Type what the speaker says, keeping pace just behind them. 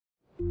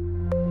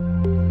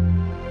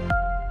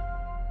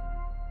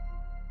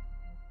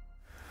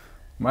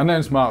My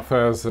name is Mark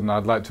Furs, and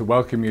I'd like to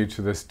welcome you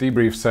to this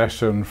debrief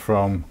session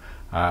from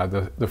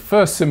the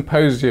first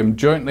symposium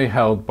jointly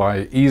held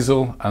by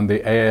EASL and the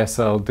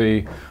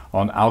AASLD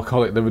on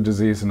alcoholic liver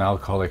disease and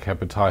alcoholic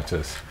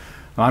hepatitis.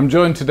 I'm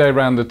joined today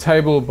around the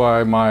table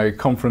by my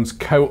conference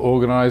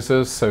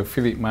co-organisers, so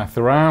Philippe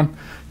Mathurin,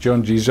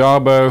 John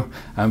Gijabo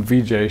and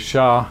Vijay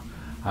Shah,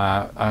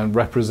 and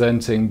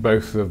representing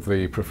both of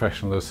the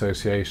professional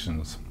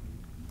associations.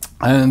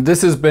 And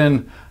this has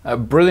been a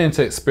brilliant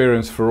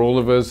experience for all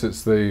of us.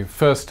 It's the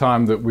first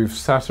time that we've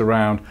sat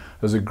around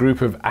as a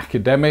group of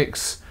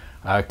academics,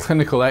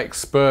 clinical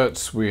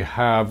experts. We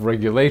have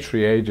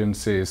regulatory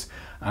agencies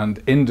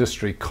and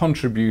industry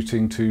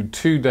contributing to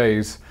 2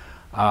 days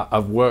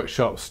of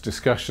workshops,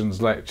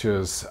 discussions,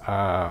 lectures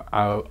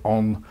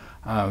on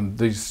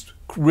these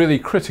really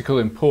critical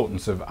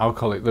importance of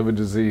alcoholic liver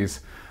disease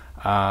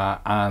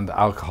and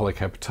alcoholic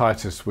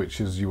hepatitis, which,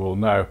 as you all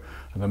know,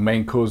 are the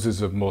main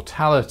causes of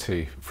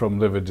mortality from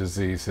liver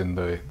disease in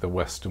the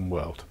Western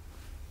world.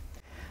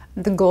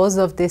 The goals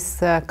of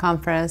this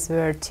conference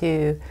were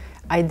to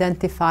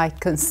identify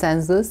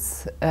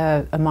consensus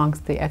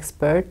amongst the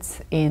experts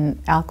in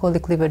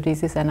alcoholic liver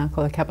disease and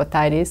alcoholic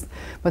hepatitis,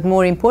 but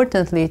more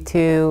importantly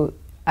to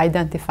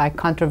identify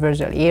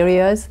controversial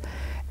areas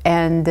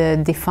and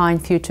define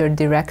future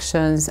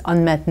directions,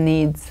 unmet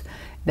needs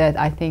that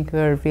I think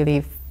were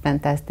really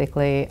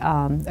fantastically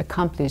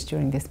accomplished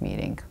during this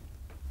meeting.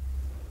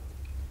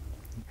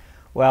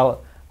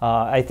 Well,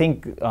 I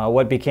think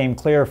what became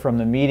clear from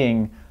the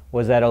meeting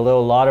was that although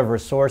a lot of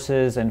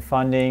resources and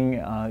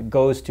funding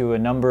goes to a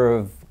number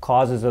of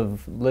causes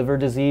of liver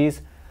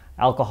disease,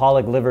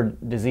 alcoholic liver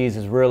disease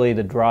is really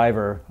the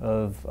driver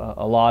of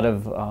a lot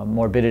of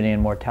morbidity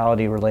and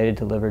mortality related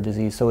to liver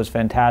disease. So it's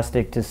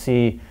fantastic to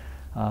see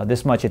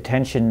this much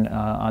attention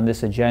on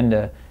this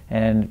agenda.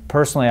 And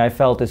personally, I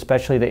felt,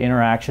 especially the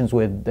interactions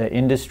with the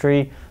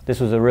industry,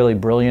 this was a really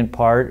brilliant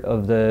part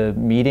of the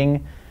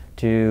meeting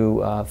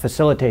to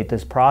facilitate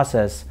this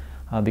process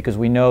because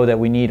we know that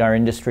we need our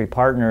industry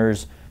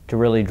partners to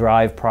really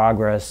drive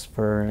progress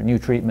for new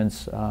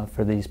treatments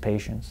for these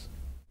patients.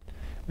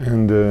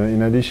 And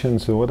in addition,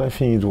 so what I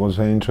think it was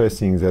very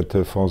interesting that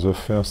for the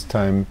first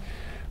time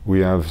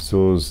we have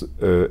those,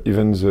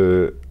 even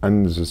the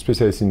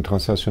specialists in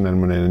translational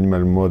model and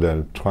animal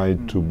model try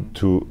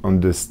to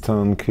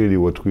understand clearly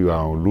what we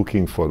are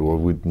looking for, what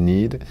we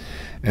need.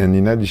 And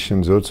in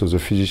addition, also the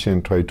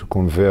physician try to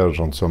converge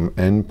on some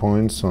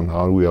endpoints on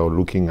how we are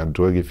looking at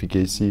drug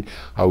efficacy,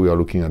 how we are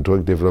looking at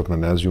drug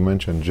development. As you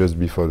mentioned just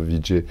before,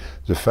 Vijay,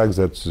 the fact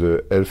that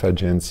the health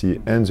agency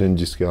and the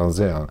industry are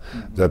there,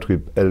 that will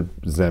help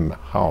them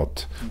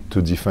out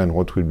to define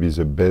what will be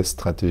the best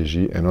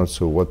strategy and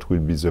also what will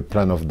be the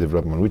plan of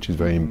development, which is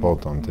very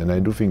important. And I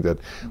do think that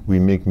we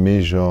make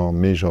major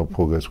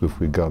progress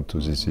with regard to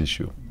this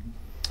issue.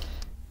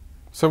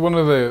 So one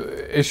of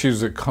the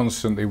issues that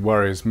constantly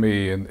worries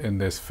me in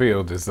this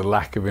field is the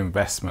lack of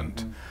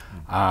investment.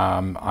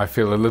 I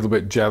feel a little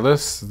bit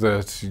jealous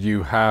that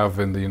you have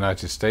in the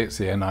United States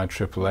the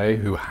NIAAA,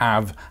 who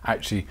have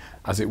actually,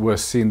 as it were,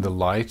 seen the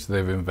light.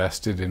 They've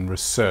invested in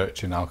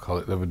research in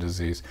alcoholic liver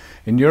disease.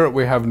 In Europe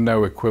we have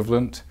no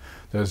equivalent.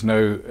 There's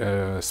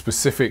no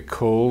specific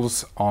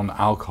calls on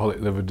alcoholic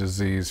liver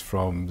disease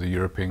from the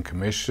European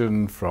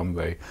Commission, from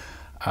the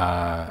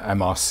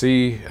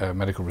MRC,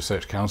 Medical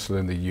Research Council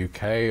in the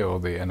UK, or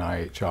the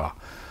NIHR.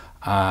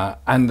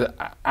 And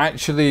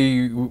actually,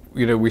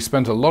 you know, we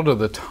spent a lot of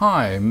the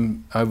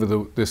time over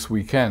this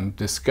weekend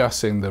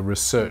discussing the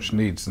research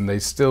needs, and they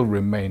still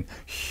remain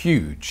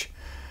huge.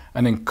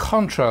 And in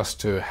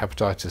contrast to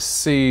hepatitis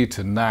C,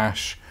 to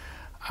NASH,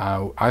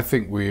 I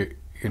think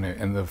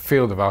in the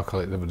field of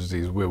alcoholic liver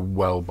disease, we're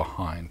well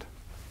behind.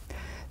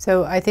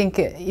 So I think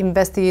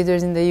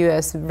investigators in the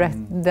US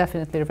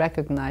definitely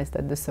recognize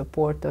that the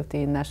support of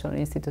the National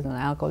Institute on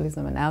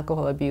Alcoholism and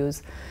Alcohol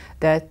Abuse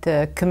that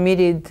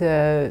committed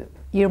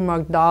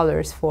earmarked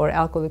dollars for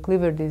alcoholic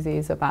liver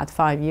disease about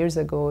 5 years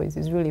ago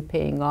is really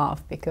paying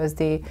off, because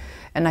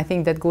and I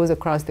think that goes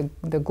across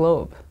the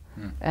globe.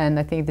 And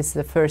I think this is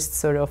the first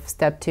sort of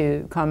step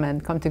to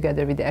come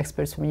together with the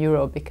experts from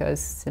Europe,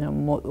 because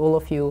all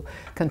of you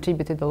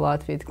contributed a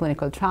lot with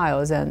clinical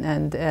trials,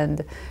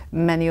 and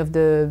many of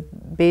the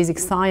basic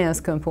science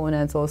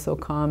components also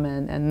come,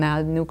 and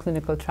now new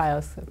clinical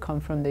trials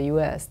come from the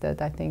US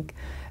that I think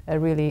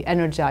really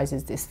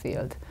energizes this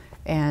field.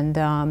 And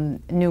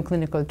new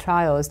clinical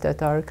trials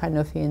that are kind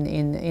of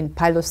in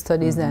pilot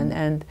studies,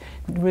 and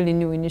really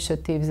new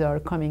initiatives are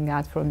coming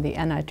out from the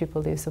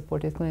NIAAA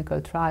supported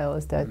clinical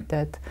trials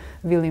that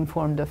will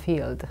inform the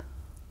field.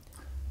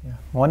 Yeah.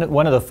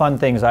 One of the fun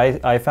things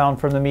I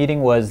found from the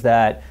meeting was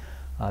that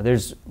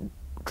there's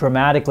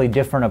dramatically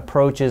different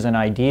approaches and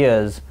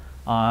ideas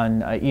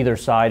on either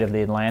side of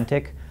the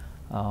Atlantic.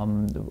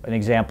 An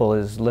example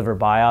is liver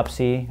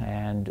biopsy,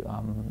 and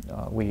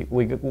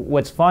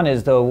what's fun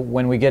is, though,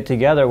 when we get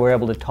together we're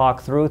able to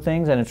talk through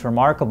things, and it's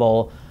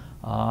remarkable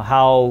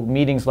how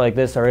meetings like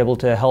this are able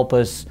to help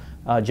us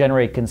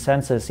generate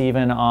consensus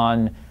even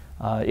on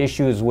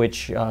issues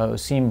which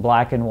seem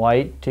black and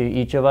white to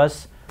each of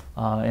us.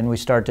 and we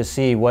start to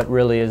see what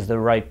really is the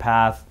right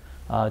path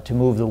to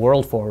move the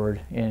world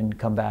forward in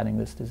combating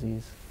this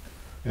disease.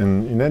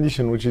 And in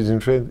addition, which is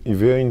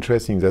very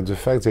interesting, that the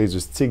fact there is a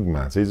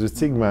stigma. There is a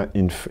stigma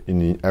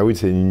I would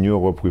say, in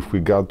Europe with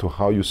regard to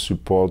how you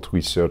support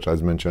research,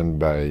 as mentioned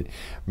by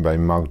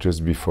Mark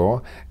just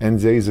before. And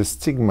there is a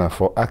stigma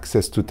for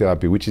access to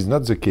therapy, which is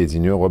not the case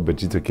in Europe,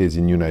 but it's the case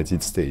in the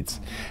United States.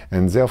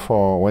 And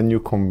therefore, when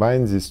you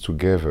combine this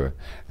together,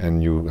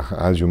 and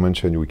as you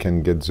mentioned, we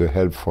can get the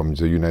help from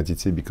the United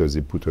States because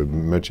they put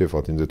much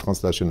effort in the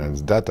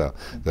translational data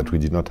that we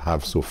did not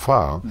have so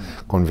far.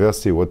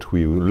 Conversely, what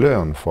we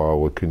learn for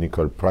our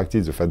clinical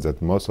practice, the fact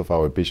that most of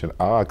our patients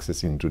are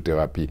accessing to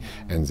therapy,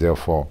 and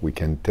therefore we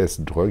can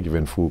test drugs,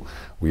 even though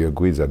we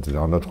agree that they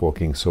are not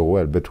working so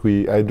well. But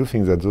I do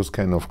think that those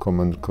kind of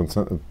common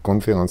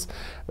conference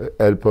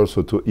help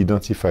also to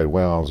identify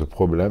where are the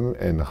problems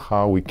and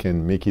how we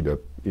can make it up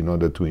in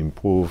order to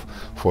improve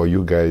for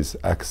you guys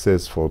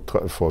access for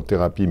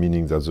therapy,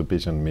 meaning that the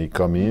patient may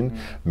come in,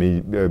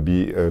 may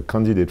be a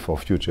candidate for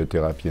future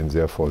therapy, and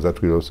therefore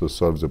that will also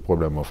solve the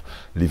problem of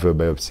liver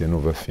biopsy and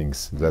other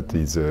things that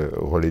is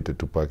related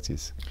to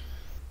practice.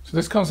 So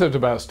this concept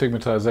about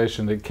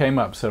stigmatization, it came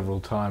up several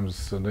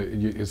times, and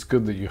it's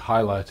good that you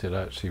highlighted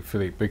actually,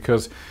 Philippe,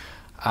 because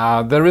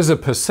there is a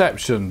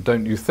perception,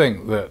 don't you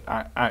think, that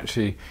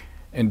actually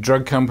in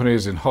drug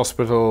companies, in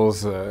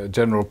hospitals,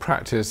 general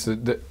practice,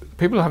 that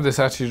people have this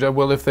attitude,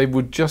 well, if they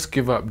would just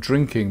give up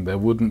drinking, there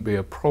wouldn't be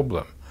a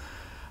problem.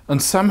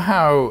 And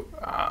somehow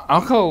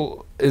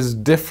alcohol is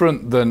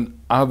different than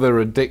other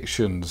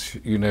addictions,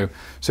 you know.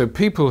 So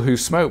people who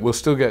smoke will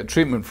still get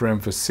treatment for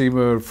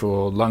emphysema,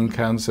 for lung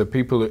cancer.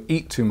 People who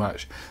eat too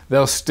much,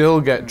 they'll still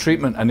get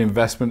treatment and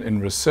investment in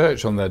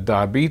research on their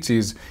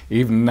diabetes,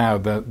 even now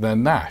their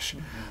NASH.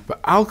 But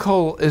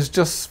alcohol is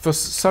just, for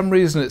some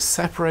reason, it's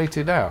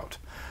separated out.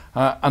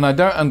 And I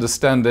don't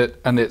understand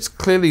it, and it's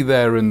clearly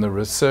there in the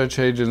research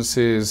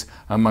agencies,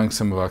 among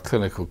some of our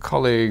clinical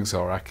colleagues,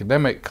 our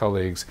academic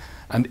colleagues,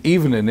 and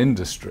even in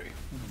industry.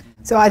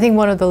 So I think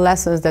one of the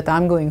lessons that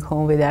I'm going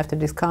home with after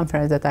this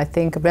conference that I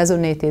think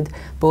resonated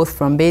both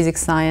from basic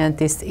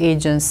scientists,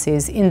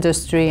 agencies,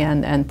 industry,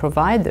 and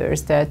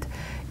providers, that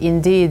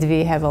indeed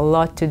we have a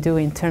lot to do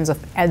in terms of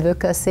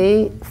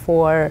advocacy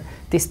for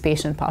this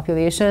patient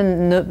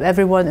population.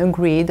 Everyone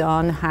agreed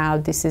on how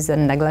this is a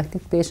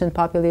neglected patient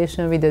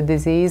population with a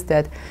disease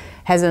that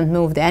hasn't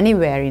moved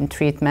anywhere in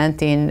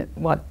treatment in,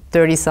 what,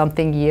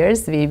 30-something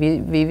years.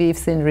 We've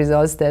seen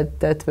results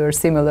that were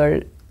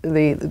similarly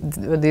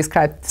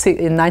described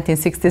in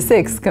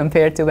 1966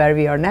 compared to where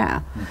we are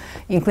now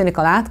in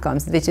clinical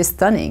outcomes, which is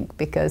stunning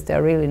because there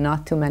are really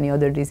not too many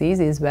other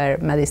diseases where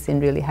medicine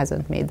really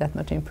hasn't made that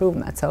much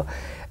improvement. So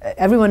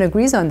everyone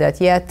agrees on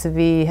that, yet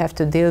we have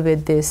to deal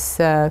with this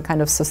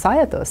kind of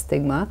societal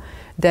stigma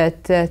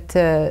that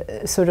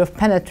sort of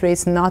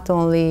penetrates not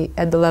only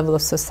at the level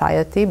of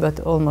society, but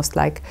almost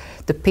like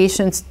the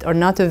patients are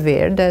not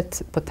aware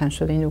that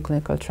potentially new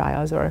clinical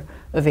trials are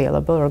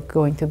available or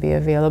going to be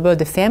available.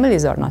 The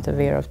families are not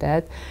aware of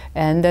that,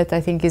 and that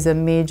I think is a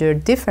major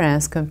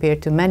difference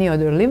compared to many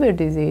other liver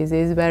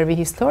diseases where we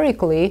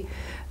historically,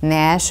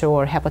 NASH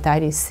or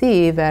hepatitis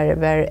C,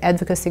 where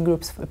advocacy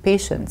groups for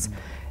patients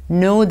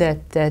know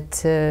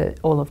that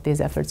all of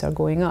these efforts are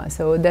going on.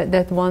 So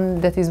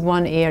that is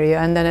one area.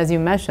 And then, as you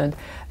mentioned,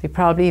 we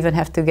probably even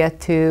have to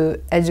get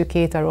to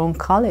educate our own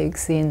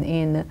colleagues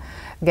in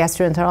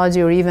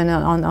gastroenterology or even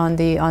on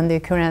the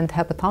current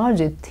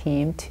hepatology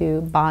team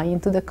to buy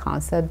into the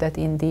concept that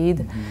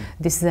indeed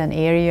this is an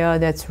area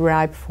that's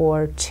ripe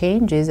for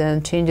changes,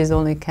 and changes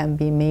only can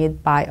be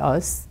made by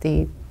us,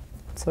 the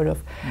sort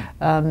of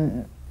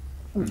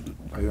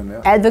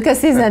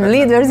advocacies and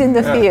leaders in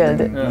the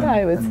field,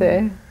 I would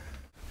say.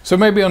 So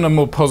maybe on a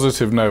more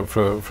positive note,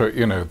 for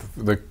you know,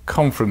 the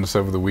conference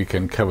over the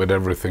weekend covered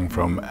everything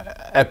from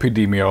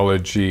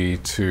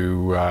epidemiology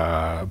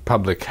to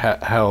public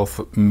health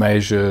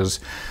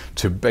measures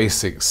to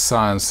basic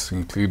science,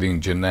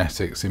 including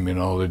genetics,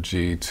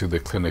 immunology, to the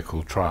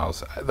clinical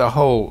trials. The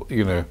whole,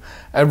 you know,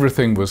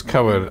 everything was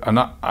covered, and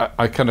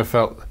I kind of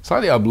felt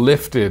slightly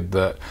uplifted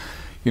that,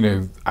 you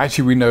know,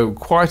 actually we know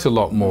quite a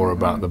lot more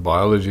about the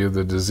biology of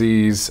the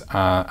disease,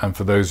 and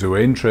for those who are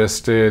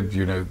interested,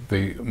 you know,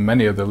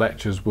 many of the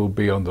lectures will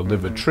be on the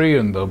liver tree,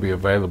 and they'll be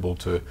available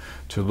to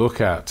look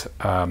at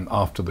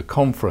after the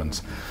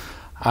conference.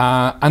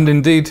 And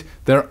indeed,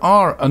 there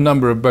are a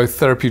number of both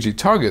therapeutic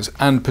targets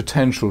and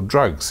potential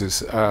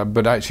drugs,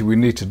 but actually we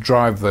need to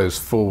drive those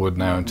forward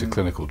now into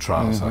clinical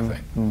trials, I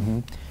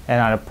think.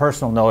 And on a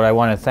personal note, I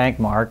want to thank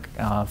Mark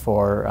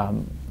for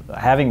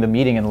having the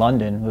meeting in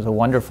London. It was a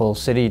wonderful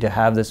city to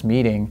have this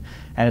meeting,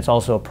 and it's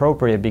also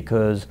appropriate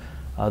because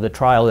the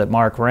trial that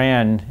Mark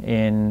ran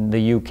in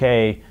the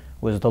UK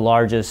was the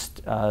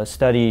largest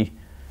study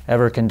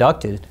ever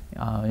conducted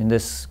in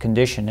this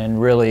condition,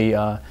 and really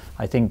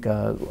I think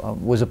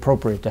was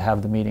appropriate to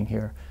have the meeting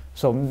here.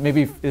 So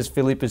maybe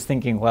Philippe is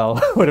thinking, well,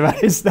 what about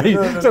his study?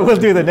 So we'll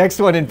do the next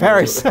one in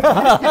Paris. In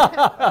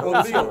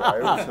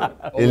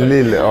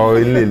Lille or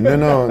in Lille.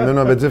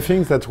 No. But the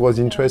thing that was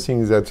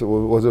interesting is that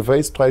was a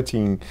very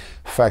striking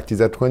fact is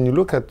that when you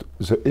look at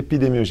the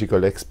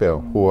epidemiological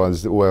experts who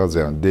were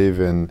there, Dave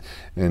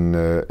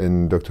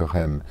and Dr.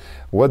 Hem,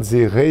 what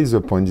they raise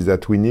the point is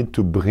that we need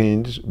to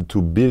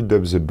build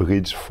up the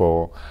bridge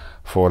for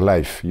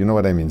life. You know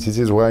what I mean? This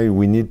is why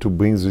we need to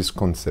bring this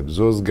concept.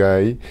 Those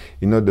guys,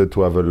 in order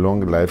to have a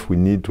long life, we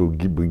need to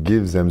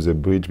give them the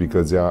bridge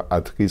because they are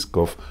at risk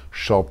of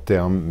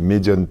short-term,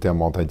 medium-term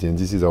mortality, and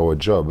this is our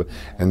job.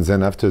 And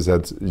then after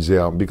that, they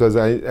are, because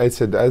I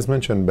said, as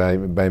mentioned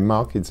by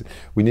Mark,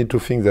 we need to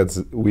think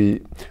that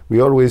we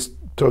always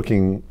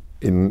talking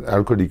in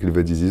alcoholic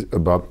liver disease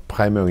about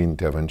primary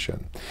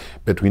intervention.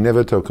 But we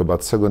never talk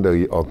about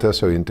secondary or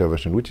tertiary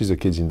intervention, which is the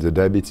case in the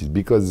diabetes,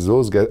 because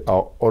those guys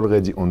are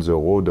already on the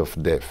road of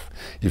death.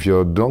 If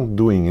you're not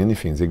doing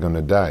anything, they're going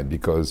to die,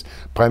 because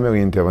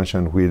primary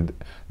intervention will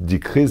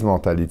decrease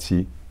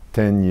mortality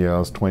 10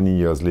 years, 20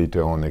 years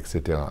later on,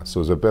 etc.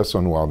 So the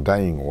person who are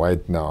dying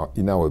right now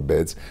in our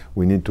beds,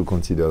 we need to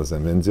consider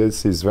them. And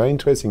this is very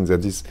interesting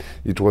that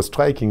it was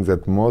striking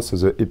that most of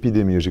the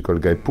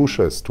epidemiological guys push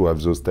us to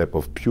have those type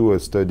of pure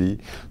study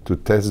to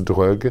test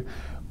drug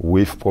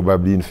with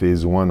probably in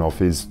phase 1 or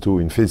phase 2,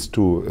 in phase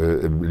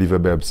 2 liver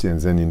biopsy, and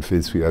then in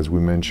phase 3, as we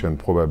mentioned,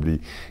 probably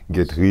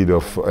get rid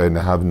of and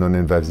have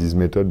non-invasive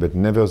method. But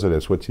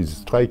nevertheless, what is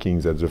striking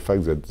is that the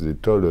fact that they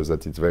told us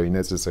that it's very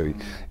necessary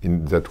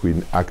that we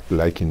act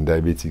like in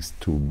diabetics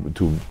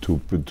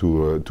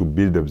to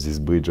build up this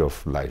bridge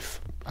of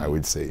life, I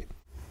would say.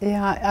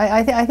 Yeah,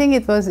 I think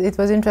it was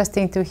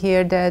interesting to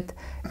hear that,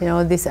 you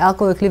know, this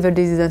alcoholic liver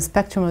disease and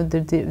spectrum of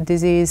the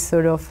disease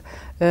sort of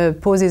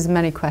poses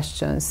many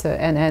questions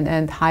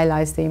and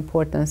highlights the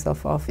importance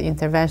of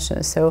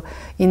intervention. So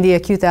in the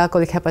acute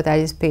alcoholic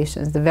hepatitis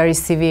patients, the very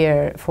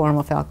severe form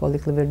of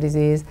alcoholic liver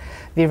disease,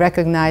 we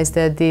recognize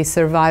that the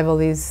survival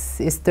is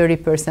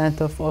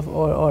 30%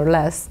 or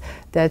less,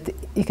 that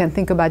you can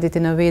think about it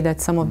in a way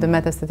that some of the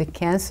metastatic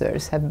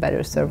cancers have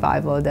better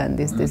survival than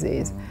this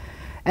disease.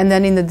 And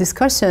then in the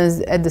discussions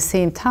at the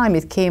same time,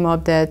 it came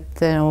up that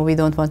we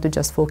don't want to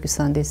just focus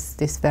on this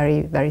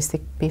very, very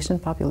sick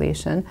patient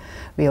population.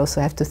 We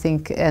also have to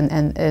think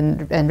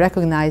and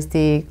recognize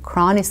the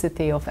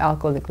chronicity of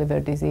alcoholic liver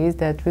disease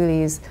that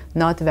really is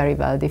not very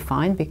well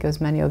defined, because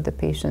many of the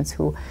patients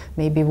who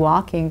may be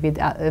walking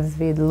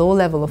with low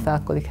level of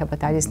alcoholic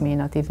hepatitis may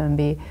not even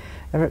be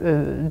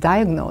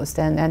diagnosed,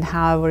 and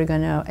how we're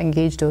going to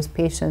engage those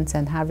patients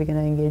and how we're going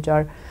to engage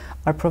our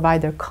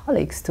provider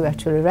colleagues to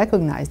actually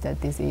recognize that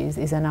disease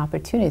is an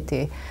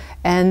opportunity.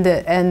 And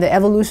the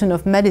evolution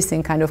of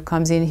medicine kind of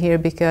comes in here,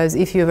 because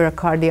if you were a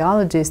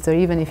cardiologist or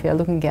even if you're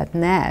looking at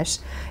NASH,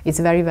 it's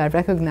very well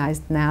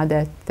recognized now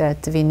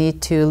that we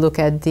need to look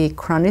at the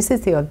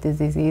chronicity of the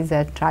disease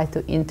and try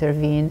to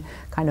intervene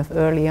kind of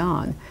early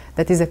on.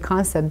 That is a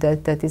concept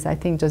that is, I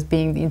think, just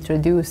being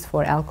introduced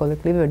for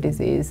alcoholic liver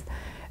disease,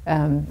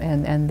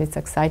 and it's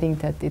exciting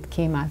that it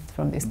came out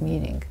from this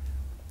meeting.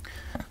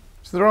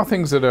 So there are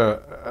things that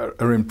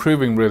are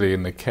improving really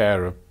in the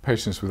care of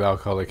patients with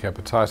alcoholic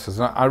hepatitis.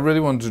 And I really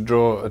want to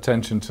draw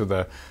attention to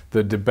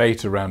the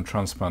debate around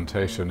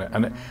transplantation.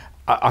 And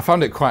I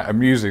found it quite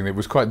amusing. It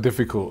was quite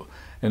difficult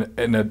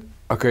in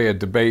a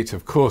debate,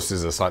 of course,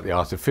 is a slightly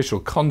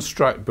artificial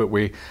construct, but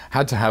we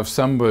had to have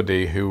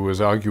somebody who was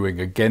arguing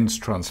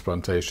against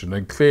transplantation.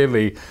 And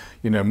clearly,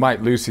 you know, Mike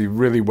Lucy,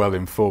 really well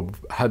informed,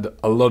 had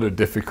a lot of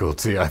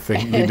difficulty, I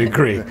think you'd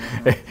agree,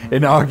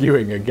 in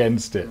arguing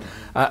against it.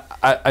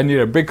 And, you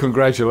know, big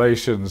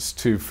congratulations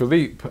to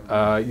Philippe.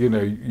 You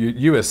know,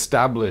 you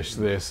established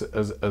this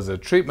as a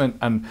treatment,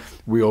 and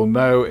we all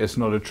know it's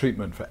not a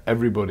treatment for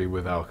everybody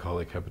with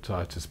alcoholic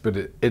hepatitis, but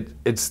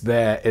it's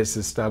there, it's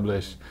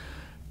established.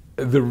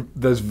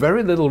 There's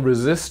very little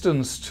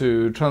resistance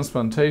to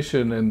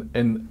transplantation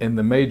in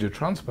the major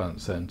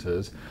transplant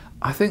centers.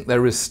 I think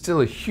there is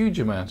still a huge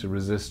amount of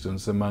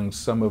resistance among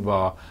some of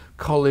our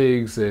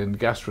colleagues in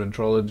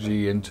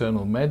gastroenterology,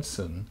 internal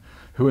medicine,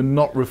 who are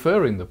not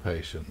referring the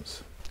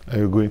patients. I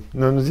agree.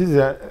 No,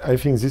 I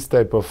think this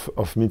type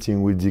of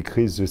meeting will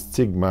decrease the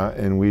stigma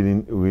and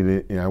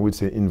will, I would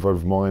say,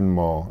 involve more and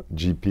more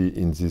GP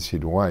in this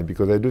field. Why?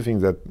 Because I do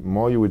think that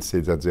more you would say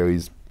that there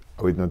is,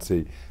 I would not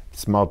say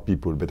smart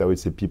people, but I would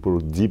say people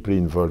deeply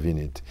involved in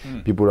it.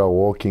 People are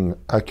working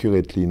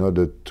accurately in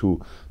order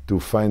to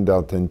find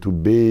out and to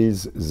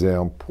base their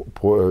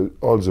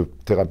all the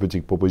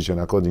therapeutic proposition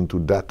according to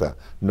data,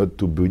 not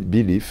to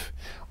belief.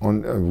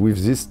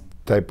 With this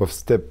type of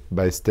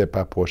step-by-step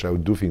approach, I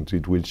do think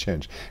it will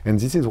change. And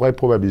this is why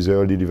probably the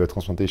early liver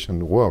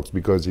transplantation works,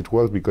 because it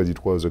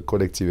was a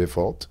collective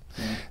effort.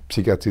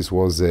 Psychiatrists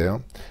was there.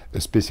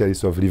 A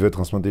specialist of liver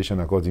transplantation,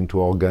 according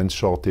to organ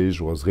shortage,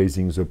 was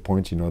raising the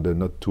point in order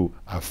not to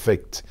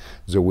affect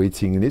the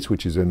waiting list,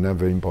 which is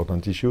another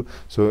important issue.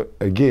 So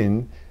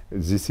again,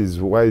 this is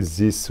why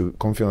this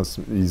conference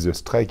is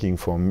striking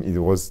for me. It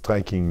was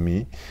striking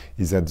me,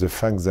 is that the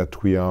fact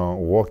that we are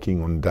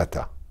working on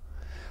data.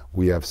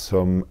 we have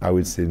some, I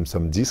would say,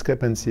 some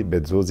discrepancy,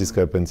 but those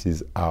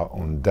discrepancies are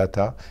on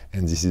data,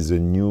 and this is a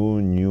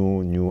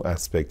new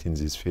aspect in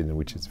this field,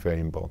 which is very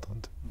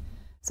important.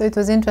 So it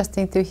was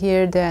interesting to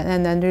hear that,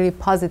 and really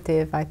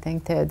positive, I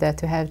think, that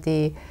to have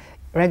the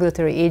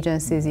regulatory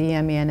agencies,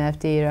 EMA and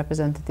FDA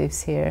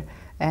representatives here,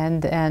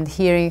 and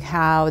hearing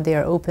how they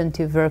are open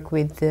to work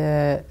with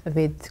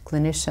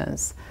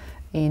clinicians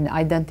in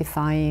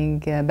identifying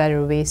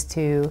better ways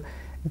to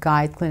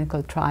guide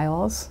clinical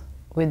trials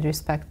with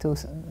respect to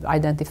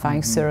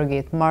identifying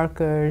surrogate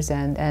markers,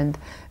 and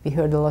we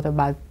heard a lot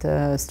about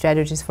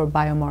strategies for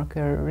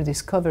biomarker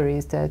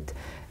discoveries that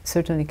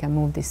certainly can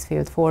move this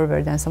field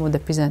forward, and some of the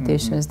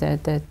presentations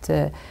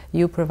that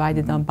you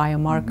provided on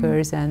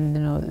biomarkers,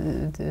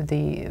 and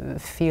the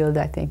field,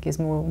 I think, is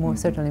more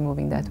certainly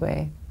moving that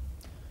way.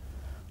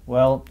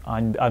 Well,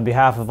 on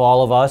behalf of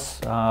all of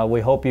us, we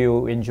hope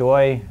you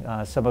enjoy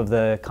some of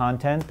the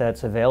content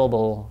that's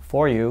available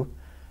for you,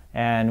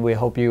 and we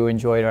hope you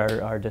enjoyed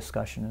our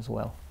discussion as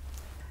well.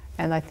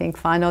 And I think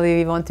finally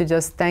we want to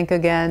just thank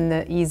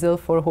again EASL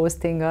for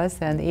hosting us,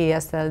 and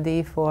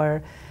EASLD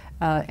for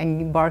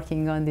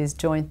embarking on this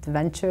joint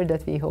venture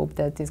that we hope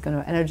that is going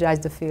to energize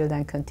the field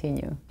and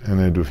continue.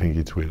 And I do think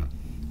it will.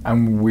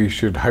 And we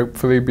should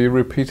hopefully be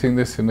repeating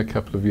this in a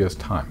couple of years'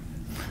 time.